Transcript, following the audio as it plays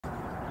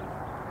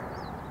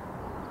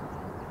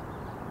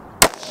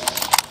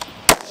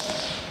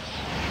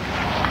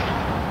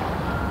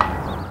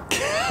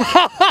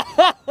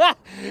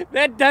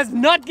That does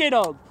not get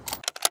old.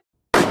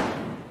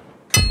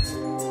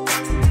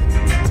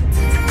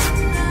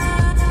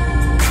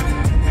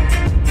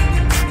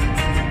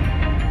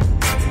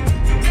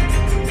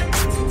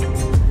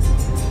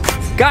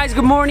 Guys,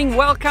 good morning.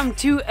 Welcome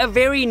to a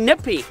very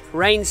nippy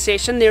rain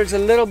session. There's a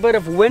little bit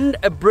of wind,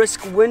 a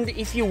brisk wind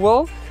if you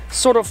will,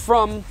 sort of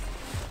from,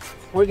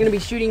 we're going to be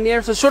shooting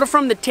there, so sort of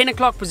from the 10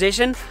 o'clock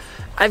position.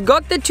 I've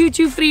got the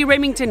 223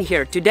 Remington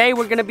here. Today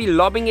we're going to be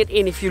lobbing it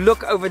in. If you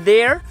look over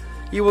there,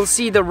 you will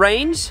see the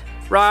range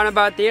right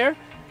about there.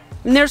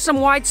 And there's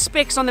some white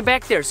specks on the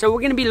back there. So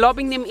we're going to be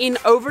lobbing them in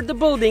over the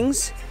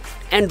buildings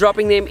and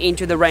dropping them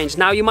into the range.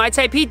 Now you might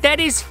say, Pete, that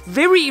is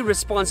very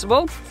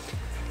irresponsible.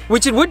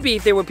 Which it would be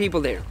if there were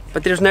people there,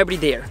 but there's nobody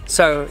there.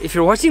 So if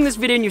you're watching this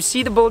video and you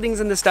see the buildings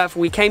and the stuff,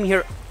 we came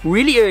here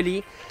really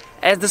early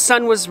as the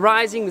sun was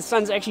rising. The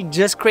sun's actually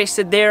just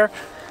crested there.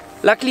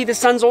 Luckily the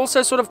sun's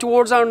also sort of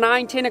towards our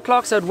 9-10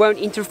 o'clock, so it won't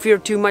interfere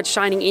too much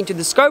shining into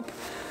the scope.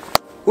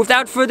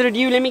 Without further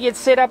ado, let me get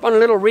set up on a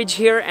little ridge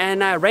here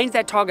and range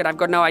that target. I've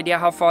got no idea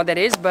how far that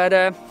is,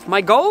 but my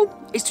goal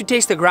is to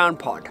test the ground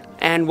pod,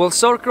 and we'll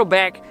circle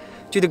back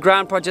to the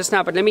ground pod just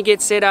now. But let me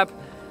get set up.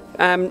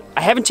 I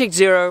haven't checked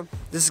zero.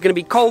 This is going to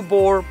be cold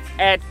bore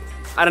at,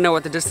 I don't know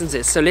what the distance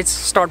is, so let's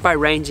start by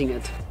ranging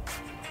it.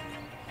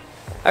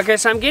 Okay,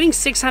 so I'm getting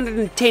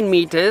 610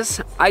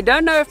 meters. I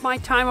don't know if my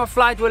time of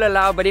flight will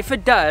allow, but if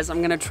it does, I'm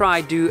going to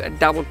try do a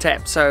double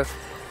tap. So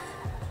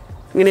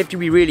I'm going to have to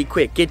be really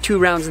quick, get 2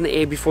 rounds in the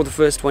air before the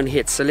first one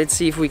hits. So let's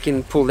see if we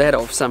can pull that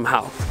off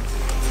somehow.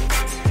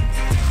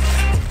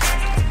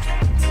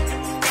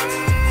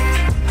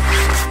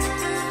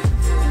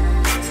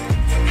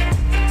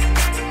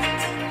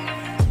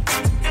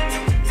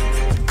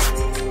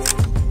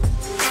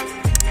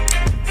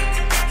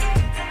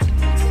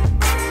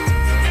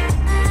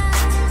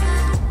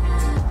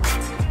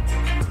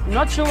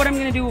 Not sure what I'm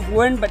going to do with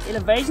wind, but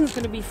elevation is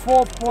going to be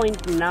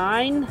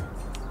 4.9.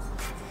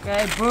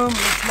 Okay, boom,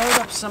 let's load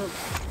up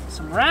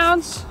some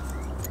rounds.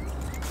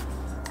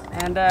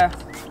 And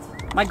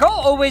my goal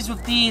always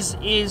with these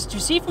is to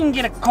see if we can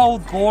get a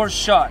cold bore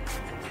shot,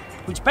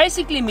 which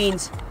basically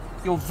means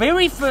your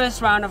very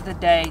first round of the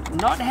day,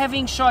 not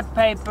having shot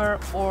paper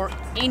or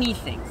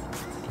anything.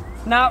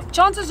 Now,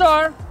 chances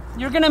are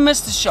you're going to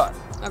miss the shot,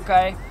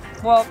 okay?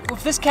 Well,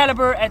 with this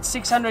caliber at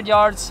 600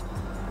 yards,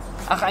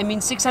 I mean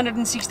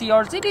 660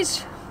 yards,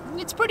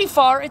 it's pretty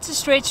far. It's a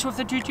stretch with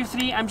the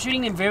 223. I'm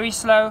shooting them very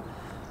slow,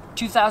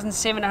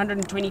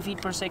 2,720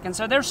 feet per second,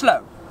 so they're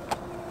slow.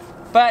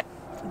 But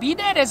be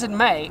that as it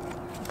may,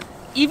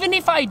 even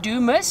if I do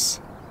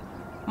miss,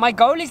 my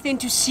goal is then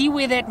to see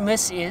where that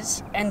miss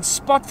is and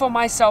spot for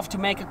myself to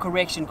make a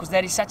correction, because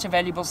that is such a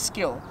valuable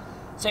skill.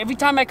 So every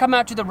time I come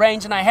out to the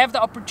range and I have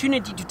the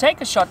opportunity to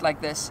take a shot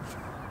like this,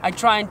 I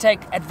try and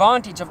take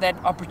advantage of that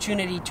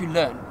opportunity to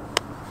learn.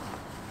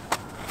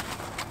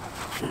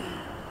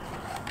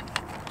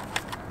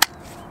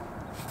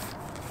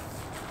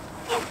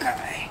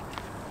 Okay,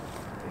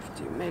 have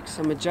to make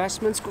some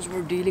adjustments because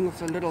we're dealing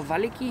with a little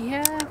valiki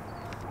here.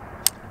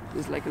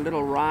 There's like a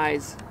little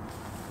rise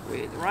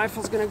where the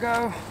rifle's gonna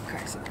go.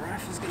 Okay, so the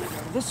rifle's gonna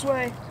go this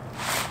way.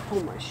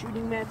 Pull my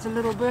shooting mats a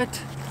little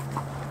bit.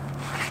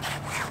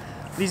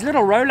 These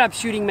little roll-up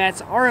shooting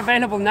mats are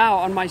available now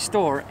on my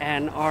store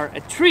and are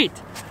a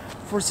treat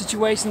for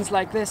situations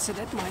like this, so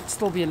that might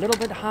still be a little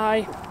bit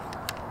high.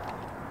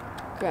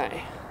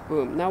 Okay,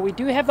 boom. Now we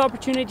do have the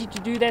opportunity to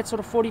do that sort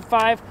of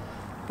 45,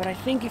 but I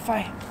think if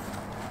I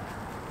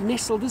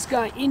nestle this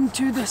guy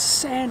into the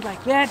sand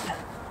like that,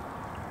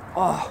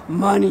 oh,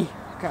 money.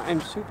 Okay, I'm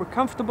super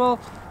comfortable.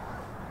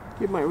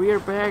 Get my rear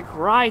back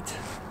right.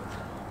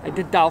 I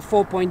did dial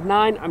 4.9.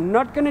 I'm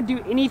not gonna do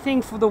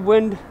anything for the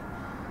wind.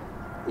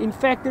 In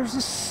fact, there's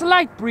a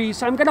slight breeze,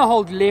 so I'm gonna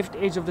hold left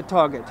edge of the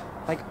target,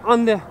 like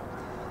on the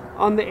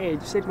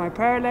edge. Set my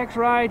parallax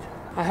right.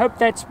 I hope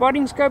that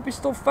spotting scope is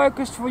still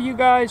focused for you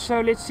guys, so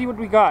let's see what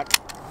we got.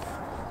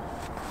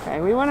 Okay,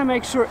 we want to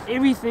make sure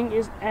everything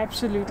is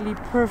absolutely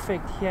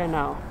perfect here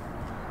now.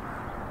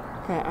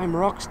 Okay, I'm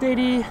rock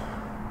steady.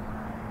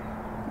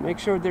 Make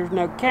sure there's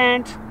no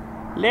cant.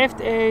 Left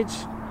edge.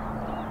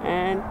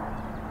 And...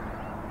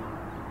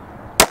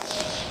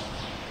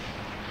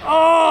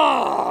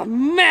 oh,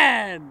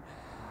 man!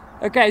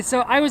 Okay,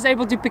 so I was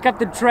able to pick up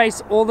the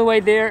trace all the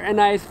way there,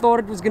 and I thought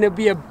it was going to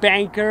be a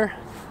banker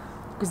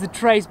because the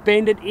trace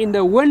bended in.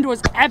 The wind was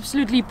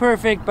absolutely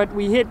perfect, but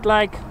we hit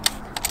like,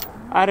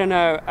 I don't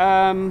know,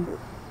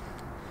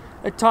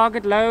 a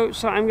target low,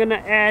 so I'm gonna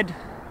add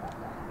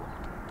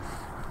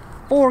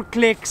 4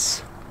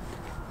 clicks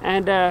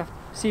and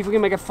see if we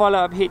can make a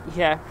follow-up hit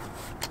here.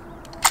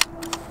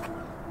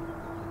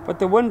 But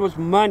the wind was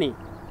money.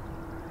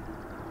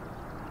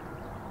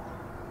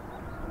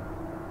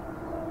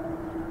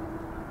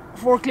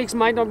 Four clicks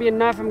might not be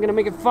enough. I'm gonna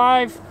make it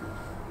 5.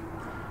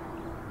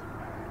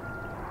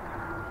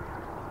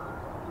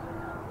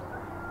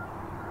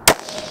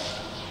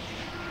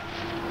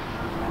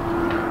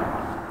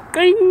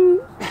 Ding!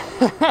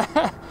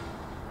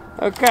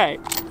 Okay,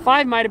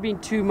 5 might have been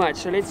too much,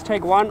 so let's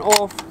take 1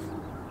 off.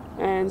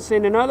 and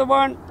send another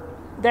one.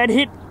 That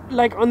hit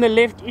like on the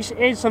left-ish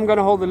edge, so I'm going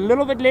to hold a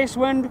little bit less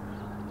wind.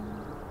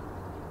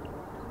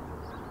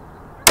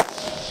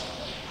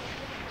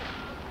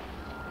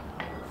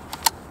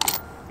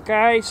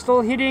 Okay,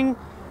 still hitting.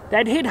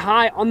 That hit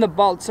high on the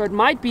bolt, so it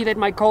might be that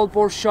my cold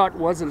bore shot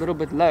was a little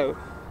bit low.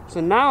 So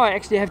now I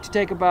actually have to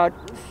take about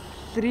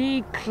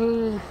 2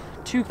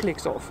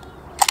 clicks off.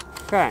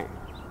 Okay.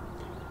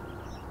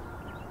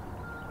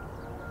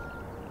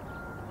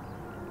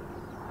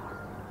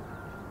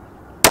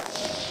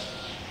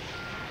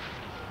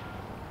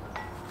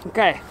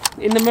 Okay,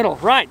 in the middle,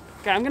 right.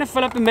 Okay, I'm gonna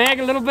fill up the mag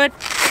a little bit.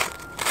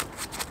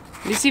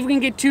 Let's see if we can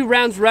get 2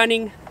 rounds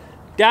running,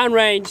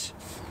 downrange,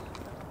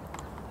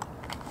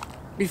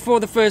 before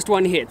the first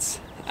one hits.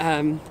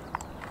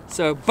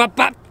 So,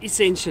 bop,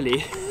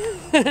 essentially.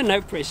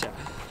 No pressure.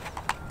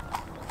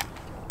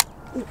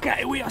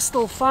 Okay, we are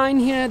still fine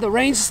here. The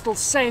range is still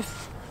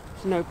safe.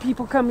 There's no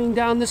people coming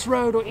down this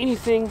road or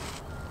anything.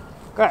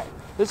 Okay,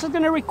 this is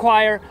gonna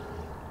require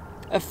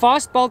a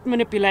fast bolt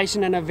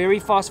manipulation and a very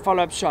fast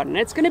follow-up shot, and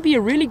it's going to be a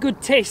really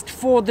good test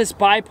for this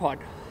bipod,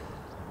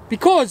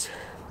 because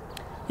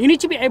you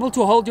need to be able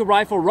to hold your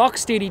rifle rock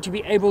steady to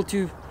be able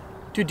to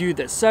do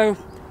this. So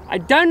I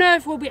don't know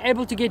if we'll be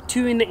able to get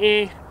 2 in the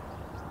air,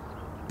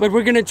 but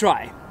we're going to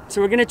try. So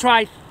we're going to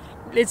try,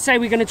 let's say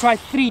we're going to try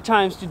 3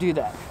 times to do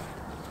that.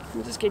 Let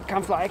me just get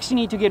comfortable. I actually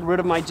need to get rid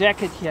of my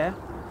jacket here.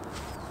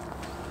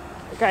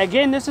 Okay,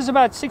 again, this is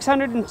about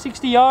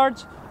 660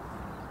 yards.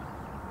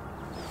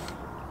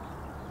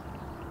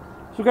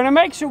 So we're going to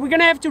make sure, we're going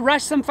to have to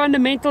rush some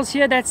fundamentals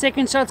here. That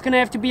second shot's going to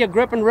have to be a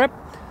grip and rip.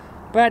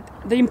 But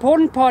the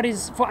important part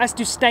is for us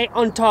to stay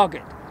on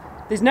target.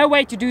 There's no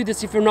way to do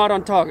this if you're not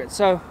on target.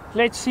 So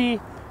let's see.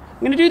 I'm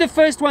going to do the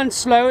first one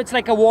slow. It's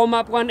like a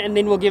warm-up one, and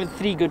then we'll give it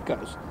 3 good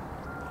goes.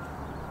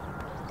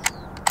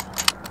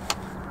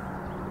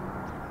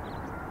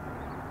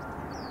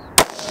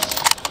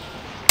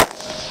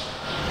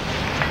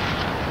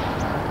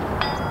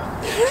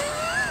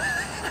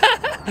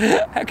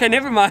 Okay,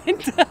 never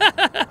mind.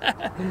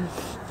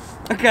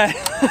 Okay.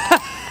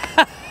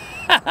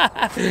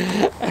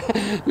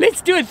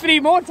 Let's do it 3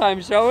 more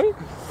times, shall we?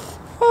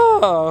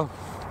 Oh,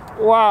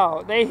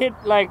 wow. They hit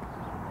like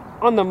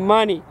on the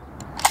money.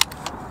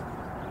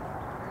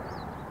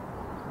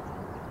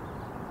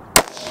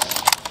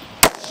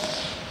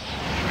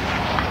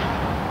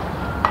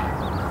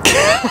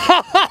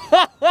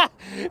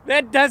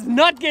 That does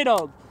not get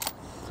old.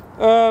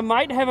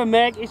 Might have a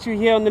mag issue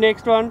here on the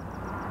next one.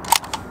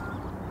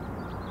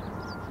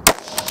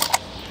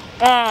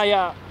 Ah,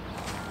 yeah.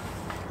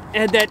 I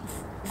had that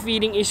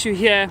feeding issue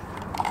here.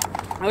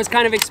 I was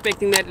kind of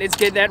expecting that. Let's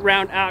get that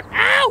round out.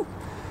 Ow!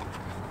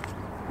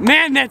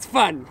 Man, that's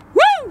fun.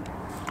 Woo!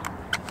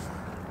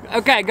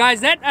 Okay, guys,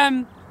 that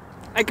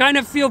I kind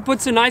of feel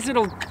puts a nice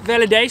little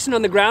validation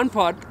on the ground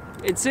pod.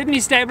 It's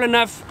certainly stable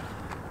enough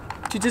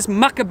to just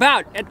muck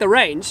about at the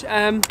range.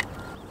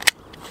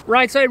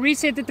 Right, so I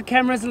resetted the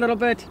cameras a little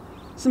bit.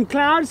 Some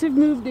clouds have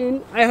moved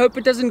in. I hope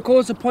it doesn't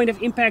cause a point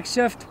of impact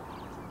shift.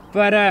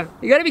 But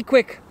you gotta be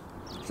quick.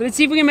 So let's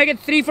see if we can make it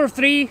 3 for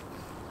 3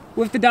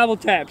 with the double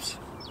taps.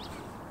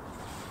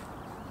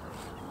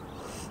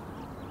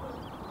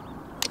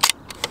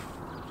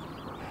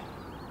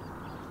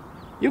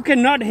 You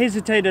cannot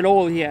hesitate at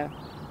all here.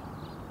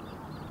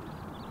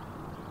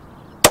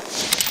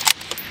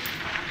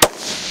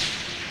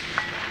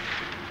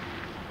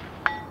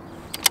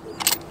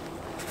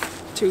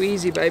 Too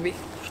easy, baby.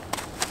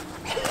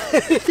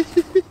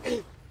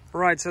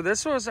 Right, so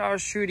this was our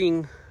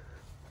shooting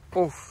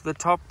off the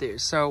top there.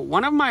 So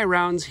one of my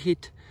rounds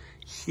hit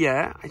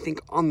here, I think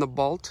on the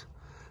bolt.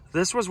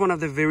 This was one of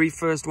the very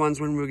first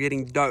ones when we were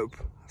getting dope.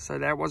 So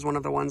that was one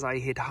of the ones I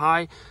hit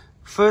high.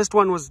 First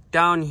one was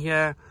down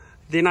here,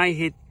 then I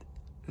hit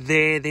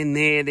there,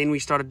 then we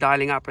started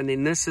dialing up, and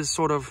then this is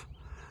sort of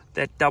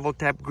that double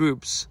tap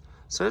groups.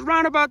 So it's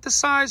around about the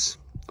size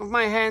of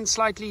my hand,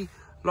 slightly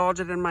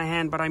larger than my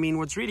hand, but I mean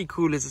what's really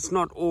cool is it's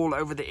not all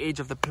over the edge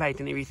of the plate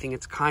and everything.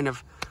 It's kind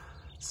of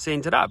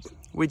centered up,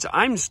 which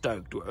I'm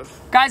stoked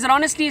with. Guys, it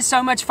honestly is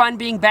so much fun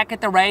being back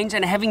at the range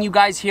and having you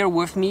guys here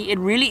with me. It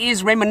really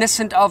is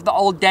reminiscent of the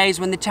old days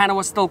when the channel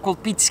was still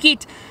called Piet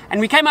Skeet,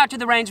 and we came out to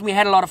the range and we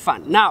had a lot of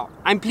fun. Now,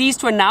 I'm pleased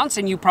to announce,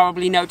 and you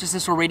probably noticed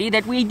this already,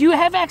 that we do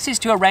have access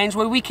to a range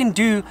where we can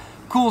do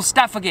cool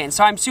stuff again,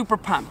 so I'm super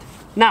pumped.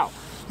 Now,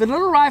 the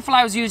little rifle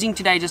I was using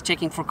today, just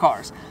checking for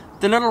cars,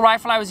 the little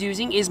rifle I was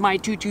using is my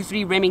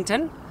 223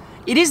 Remington.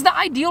 It is the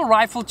ideal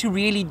rifle to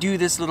really do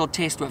this little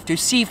test with, to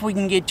see if we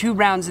can get 2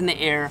 rounds in the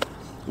air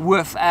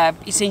with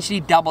essentially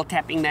double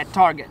tapping that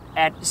target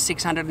at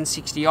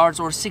 660 yards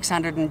or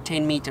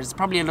 610 meters,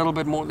 probably a little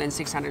bit more than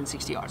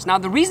 660 yards. Now,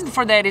 the reason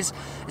for that is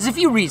a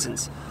few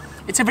reasons.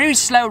 It's a very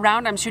slow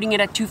round. I'm shooting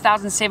it at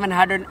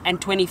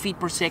 2,720 feet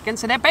per second.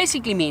 So that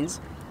basically means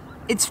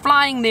it's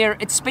flying there,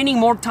 it's spending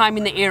more time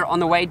in the air on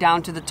the way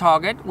down to the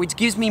target, which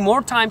gives me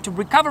more time to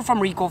recover from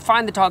recoil,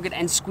 find the target,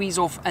 and squeeze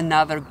off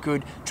another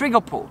good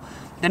trigger pull.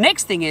 The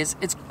next thing is,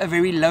 it's a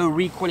very low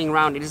recoiling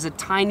round. It is a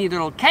tiny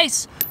little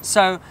case,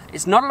 so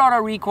it's not a lot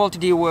of recoil to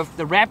deal with.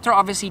 The Raptor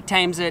obviously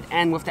tames it,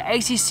 and with the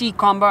ACC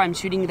combo, I'm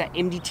shooting the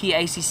MDT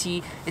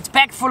ACC. It's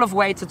packed full of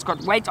weights, it's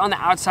got weight on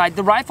the outside.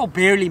 The rifle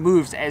barely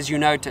moves, as you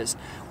noticed,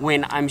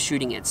 when I'm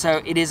shooting it.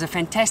 So it is a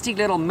fantastic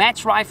little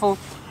match rifle,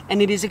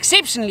 and it is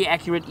exceptionally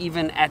accurate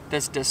even at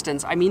this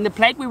distance. I mean, the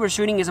plate we were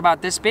shooting is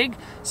about this big,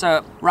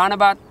 so round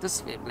about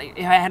this,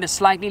 if I had a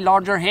slightly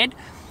larger head,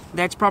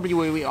 that's probably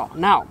where we are.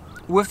 Now,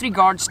 with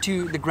regards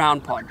to the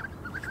ground pod,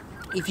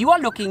 if you are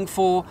looking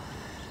for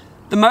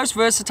the most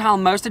versatile,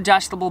 most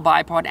adjustable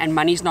bipod and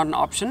money's not an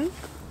option,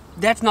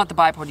 that's not the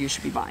bipod you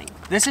should be buying.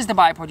 This is the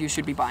bipod you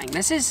should be buying.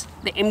 This is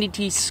the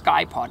MDT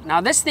SkyPod.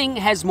 Now this thing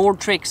has more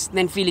tricks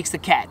than Felix the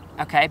Cat,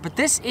 okay? But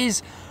this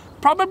is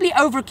probably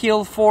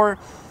overkill for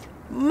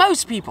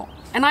most people.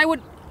 And I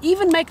would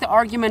even make the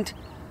argument,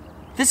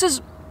 it's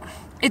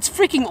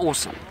freaking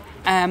awesome.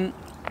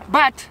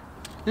 But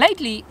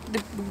lately,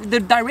 the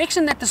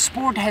direction that the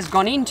sport has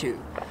gone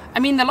into, I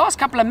mean, the last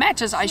couple of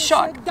matches I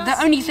shot, the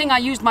only thing I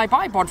used my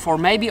bipod for,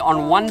 maybe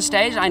on one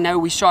stage, I know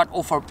we shot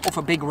off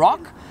a big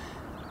rock.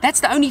 That's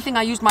the only thing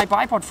I used my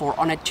bipod for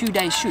on a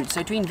 2-day shoot.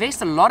 So to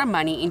invest a lot of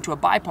money into a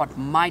bipod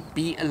might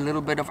be a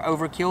little bit of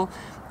overkill.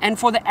 And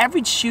for the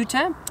average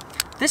shooter,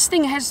 this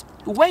thing has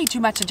way too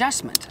much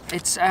adjustment.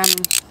 It's,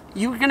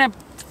 you're gonna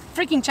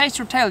freaking chase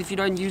your tail if you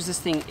don't use this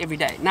thing every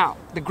day. Now,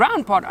 the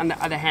ground pod, on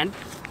the other hand,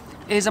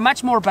 is a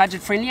much more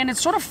budget friendly, and it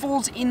sort of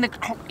falls in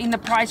the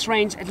price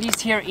range, at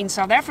least here in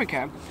South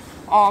Africa,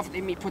 of,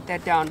 let me put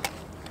that down,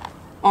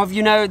 of,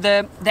 you know,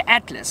 the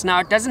Atlas.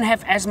 Now it doesn't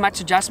have as much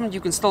adjustment. You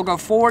can still go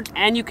forward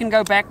and you can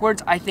go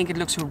backwards. I think it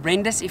looks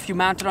horrendous if you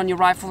mount it on your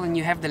rifle and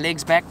you have the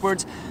legs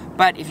backwards,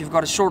 but if you've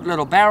got a short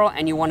little barrel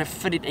and you want to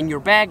fit it in your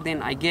bag,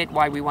 then I get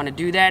why we want to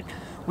do that.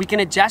 We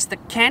can adjust the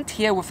cant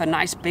here with a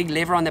nice big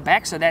lever on the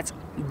back, so that's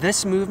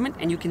this movement,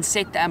 and you can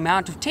set the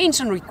amount of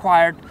tension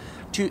required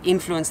to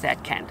influence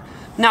that cant.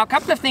 Now, a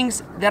couple of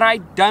things that I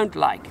don't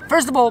like.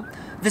 First of all,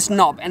 this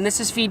knob, and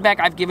this is feedback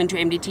I've given to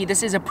MDT.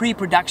 This is a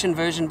pre-production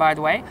version, by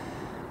the way.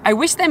 I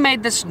wish they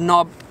made this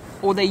knob,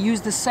 or they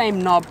used the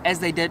same knob as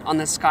they did on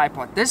the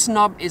SkyPod. This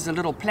knob is a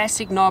little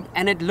plastic knob,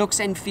 and it looks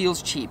and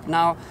feels cheap.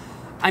 Now,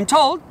 I'm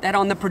told that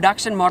on the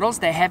production models,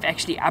 they have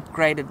actually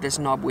upgraded this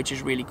knob, which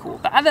is really cool.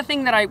 The other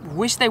thing that I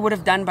wish they would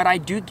have done, but I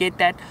do get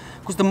that,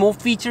 because the more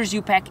features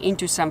you pack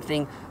into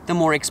something, the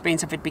more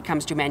expensive it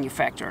becomes to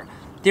manufacture.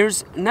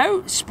 There's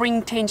no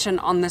spring tension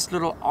on this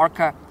little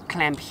ARCA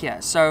clamp here.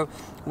 So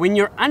when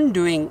you're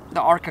undoing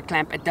the ARCA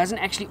clamp, it doesn't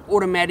actually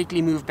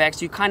automatically move back.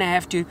 So you kind of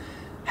have to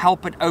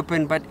help it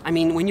open. But I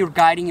mean, when you're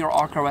guiding your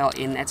ARCA rail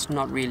in, that's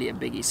not really a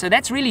biggie. So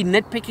that's really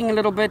nitpicking a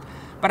little bit.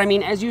 But I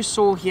mean, as you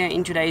saw here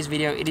in today's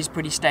video, it is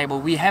pretty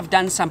stable. We have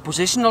done some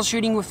positional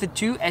shooting with the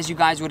two, as you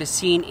guys would have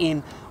seen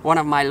in one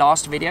of my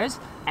last videos,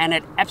 and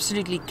it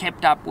absolutely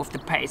kept up with the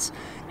pace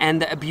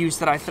and the abuse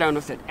that I've thrown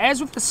with it.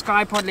 As with the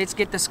SkyPod, let's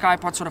get the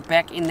SkyPod sort of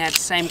back in that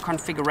same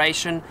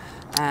configuration.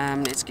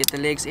 Let's get the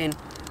legs in.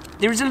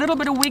 There's a little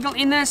bit of wiggle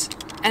in this,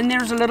 and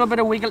there's a little bit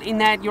of wiggle in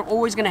that. You're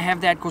always going to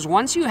have that, because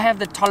once you have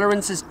the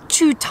tolerances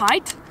too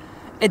tight,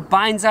 it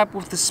binds up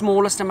with the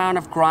smallest amount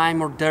of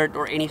grime or dirt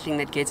or anything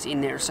that gets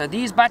in there. So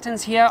these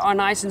buttons here are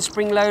nice and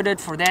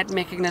spring-loaded for that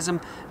mechanism.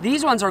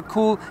 These ones are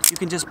cool. You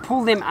can just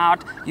pull them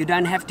out. You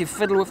don't have to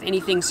fiddle with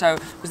anything. So,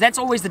 because that's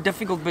always the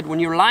difficult bit, when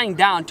you're lying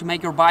down to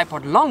make your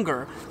bipod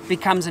longer,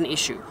 becomes an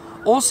issue.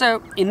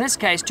 Also, in this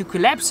case, to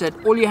collapse it,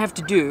 all you have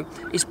to do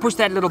is push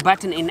that little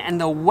button in, and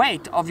the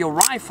weight of your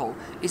rifle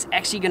is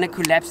actually going to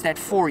collapse that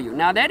for you.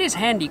 Now, that is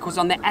handy, because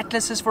on the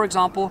Atlases, for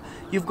example,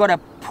 you've got to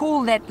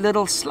pull that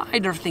little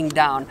slider thing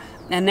down,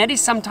 and that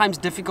is sometimes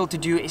difficult to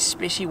do,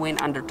 especially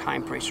when under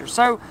time pressure.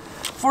 So,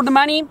 for the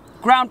money,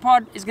 ground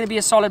pod is going to be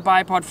a solid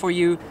bipod for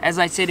you. As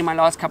I said in my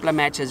last couple of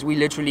matches, we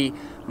literally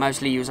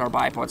mostly use our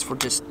bipods for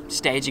just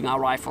staging our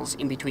rifles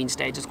in between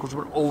stages, because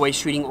we're always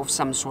shooting off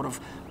some sort of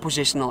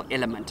positional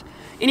element.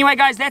 Anyway,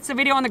 guys, that's the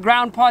video on the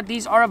ground pod.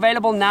 These are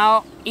available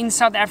now in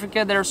South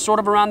Africa. They're sort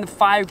of around the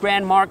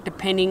 $5,000 mark,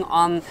 depending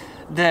on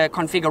the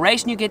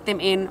configuration you get them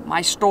in.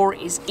 My store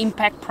is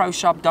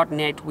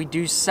impactproshop.net. We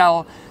do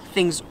sell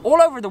things all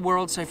over the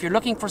world, so if you're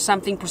looking for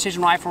something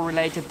precision rifle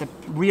related, the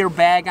rear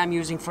bag I'm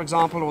using, for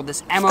example, or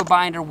this ammo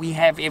binder, we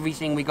have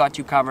everything. We got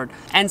you covered.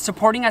 And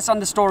supporting us on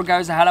the store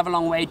goes a hell of a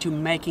long way to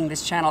making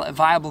this channel a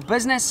viable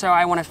business, so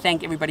I want to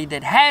thank everybody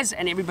that has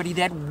and everybody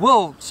that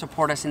will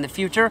support us in the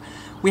future.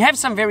 We have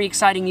some very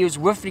exciting news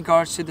with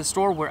regards to the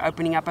store. We're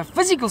opening up a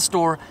physical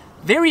store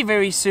very,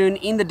 very soon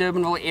in the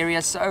Durbanville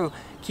area, so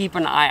keep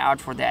an eye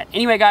out for that.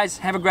 Anyway, guys,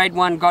 have a great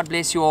one. God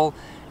bless you all,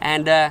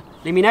 and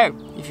let me know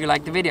if you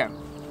like the video.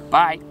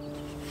 Bye.